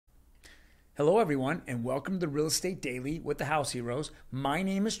Hello, everyone, and welcome to the Real Estate Daily with the House Heroes. My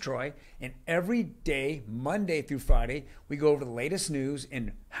name is Troy, and every day, Monday through Friday, we go over the latest news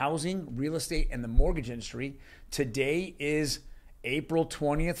in housing, real estate, and the mortgage industry. Today is April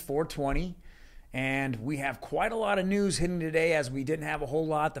 20th, 420, and we have quite a lot of news hitting today as we didn't have a whole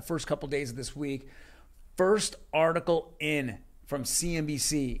lot the first couple days of this week. First article in from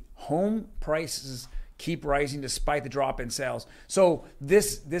CNBC, home prices keep rising despite the drop in sales. So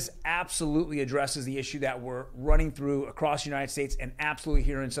this absolutely addresses the issue that we're running through across the United States and absolutely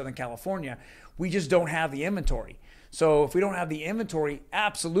here in Southern California. We just don't have the inventory. So if we don't have the inventory,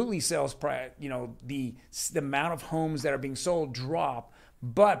 absolutely sales price, the amount of homes that are being sold drop.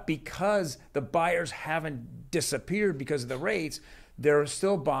 But because the buyers haven't disappeared because of the rates, they're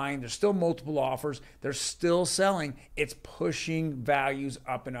still buying, there's still multiple offers, they're still selling. It's pushing values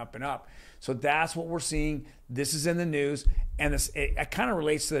up and up and up. So that's what we're seeing. This is in the news. And it kind of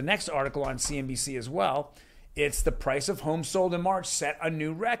relates to the next article on CNBC as well. It's the price of homes sold in March set a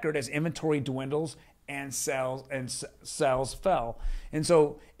new record as inventory dwindles and sales fell. And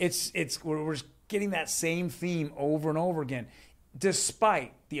so we're getting that same theme over and over again.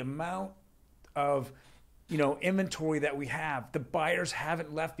 Despite the amount of inventory that we have, the buyers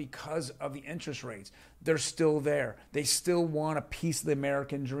haven't left because of the interest rates. They're still there. They still want a piece of the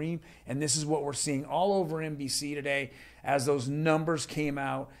American dream. And this is what we're seeing all over NBC today. As those numbers came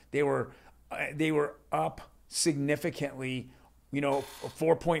out, they were up significantly,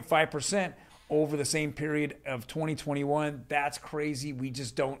 4.5% over the same period of 2021. That's crazy.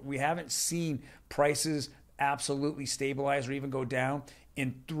 We haven't seen prices absolutely stabilize or even go down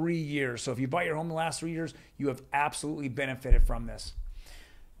in 3 years. So if you bought your home the last 3 years, you have absolutely benefited from this.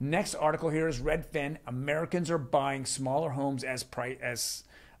 Next article here is Redfin. Americans are buying smaller homes as prices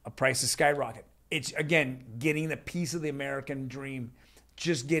skyrocket. It's, again, getting the piece of the American dream,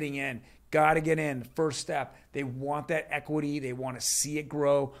 just getting in. Got to get in. First step. They want that equity. They want to see it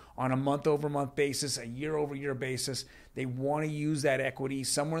grow on a month-over-month basis, a year-over-year basis. They want to use that equity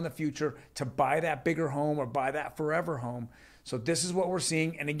somewhere in the future to buy that bigger home or buy that forever home. So this is what we're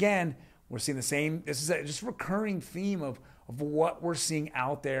seeing. And again, we're seeing the same. This is just a recurring theme of what we're seeing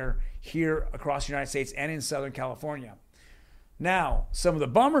out there here across the United States and in Southern California. Now, some of the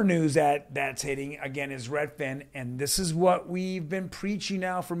bummer news that's hitting, again, is Redfin. And this is what we've been preaching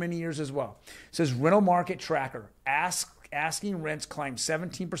now for many years as well. It says rental market tracker. Asking rents climbed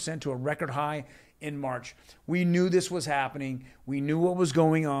 17% to a record high in March. We knew this was happening. We knew what was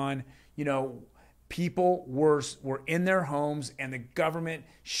going on. People were in their homes and the government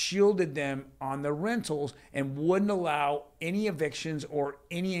shielded them on the rentals and wouldn't allow any evictions or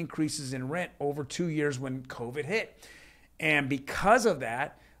any increases in rent over 2 years when COVID hit. And because of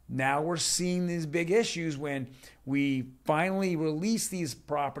that, now we're seeing these big issues when we finally release these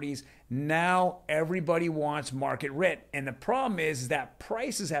properties. Now everybody wants market rent. And the problem is that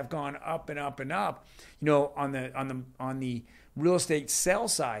prices have gone up and up and up, on the real estate sell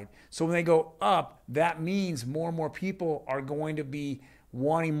side. So when they go up, that means more and more people are going to be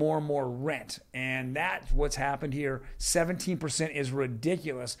wanting more and more rent. And that's what's happened here. 17% is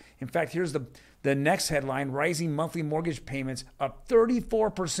ridiculous. In fact, here's the next headline: rising monthly mortgage payments up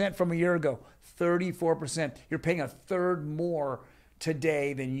 34% from a year ago. 34%. You're paying a third more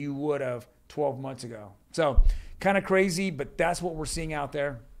today than you would have 12 months ago. So kind of crazy, but that's what we're seeing out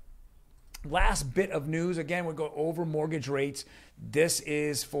there. Last bit of news, again, we'll go over mortgage rates. This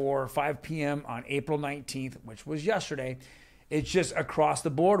is for 5 p.m. on April 19th, which was yesterday. It's just across the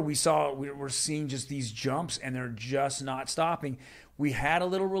board. We're seeing just these jumps, and they're just not stopping. We had a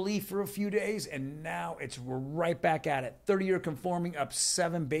little relief for a few days, and now we're right back at it. 30-year conforming up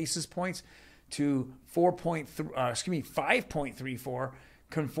 7 basis points to 5.34.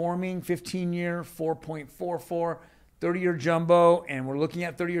 Conforming 15-year 4.44. 30-year jumbo, and we're looking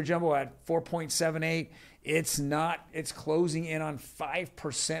at 30-year jumbo at 4.78. It's closing in on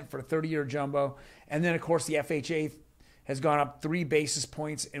 5% for 30-year jumbo. And then, of course, the FHA has gone up 3 basis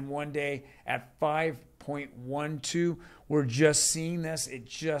points in one day at 5.12. We're just seeing this. It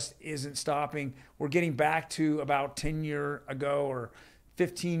just isn't stopping. We're getting back to about 10-year ago or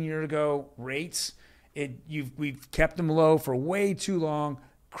 15-year ago rates. We've kept them low for way too long,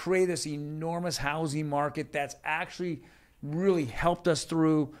 create this enormous housing market that's actually really helped us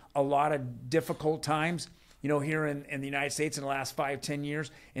through a lot of difficult times, here in the United States in the last 5-10 years.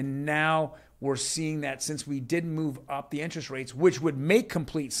 And now we're seeing that since we didn't move up the interest rates, which would make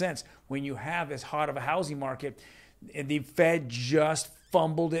complete sense when you have this hot of a housing market, and the Fed just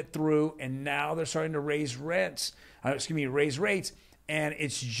fumbled it through, and now they're starting to raise rates. And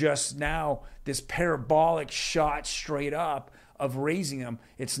it's just now this parabolic shot straight up of raising them.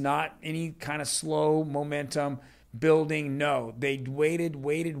 It's not any kind of slow momentum building. No, they waited,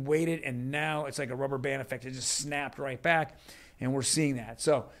 and now it's like a rubber band effect. It just snapped right back, and we're seeing that.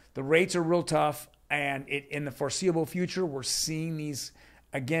 So the rates are real tough, and in the foreseeable future, we're seeing these,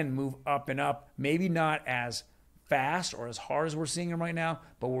 again, move up and up. Maybe not as fast or as hard as we're seeing them right now,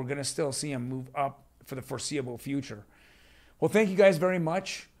 but we're going to still see them move up for the foreseeable future. Well, thank you guys very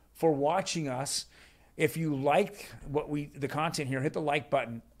much for watching us. If you liked the content here, hit the like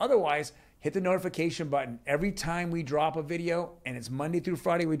button. Otherwise, hit the notification button. Every time we drop a video, and it's Monday through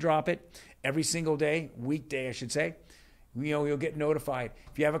Friday we drop it, every single day, weekday I should say, you'll get notified.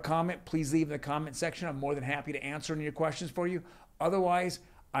 If you have a comment, please leave in the comment section. I'm more than happy to answer any of your questions for you. Otherwise,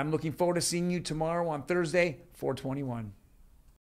 I'm looking forward to seeing you tomorrow on Thursday, 4/21.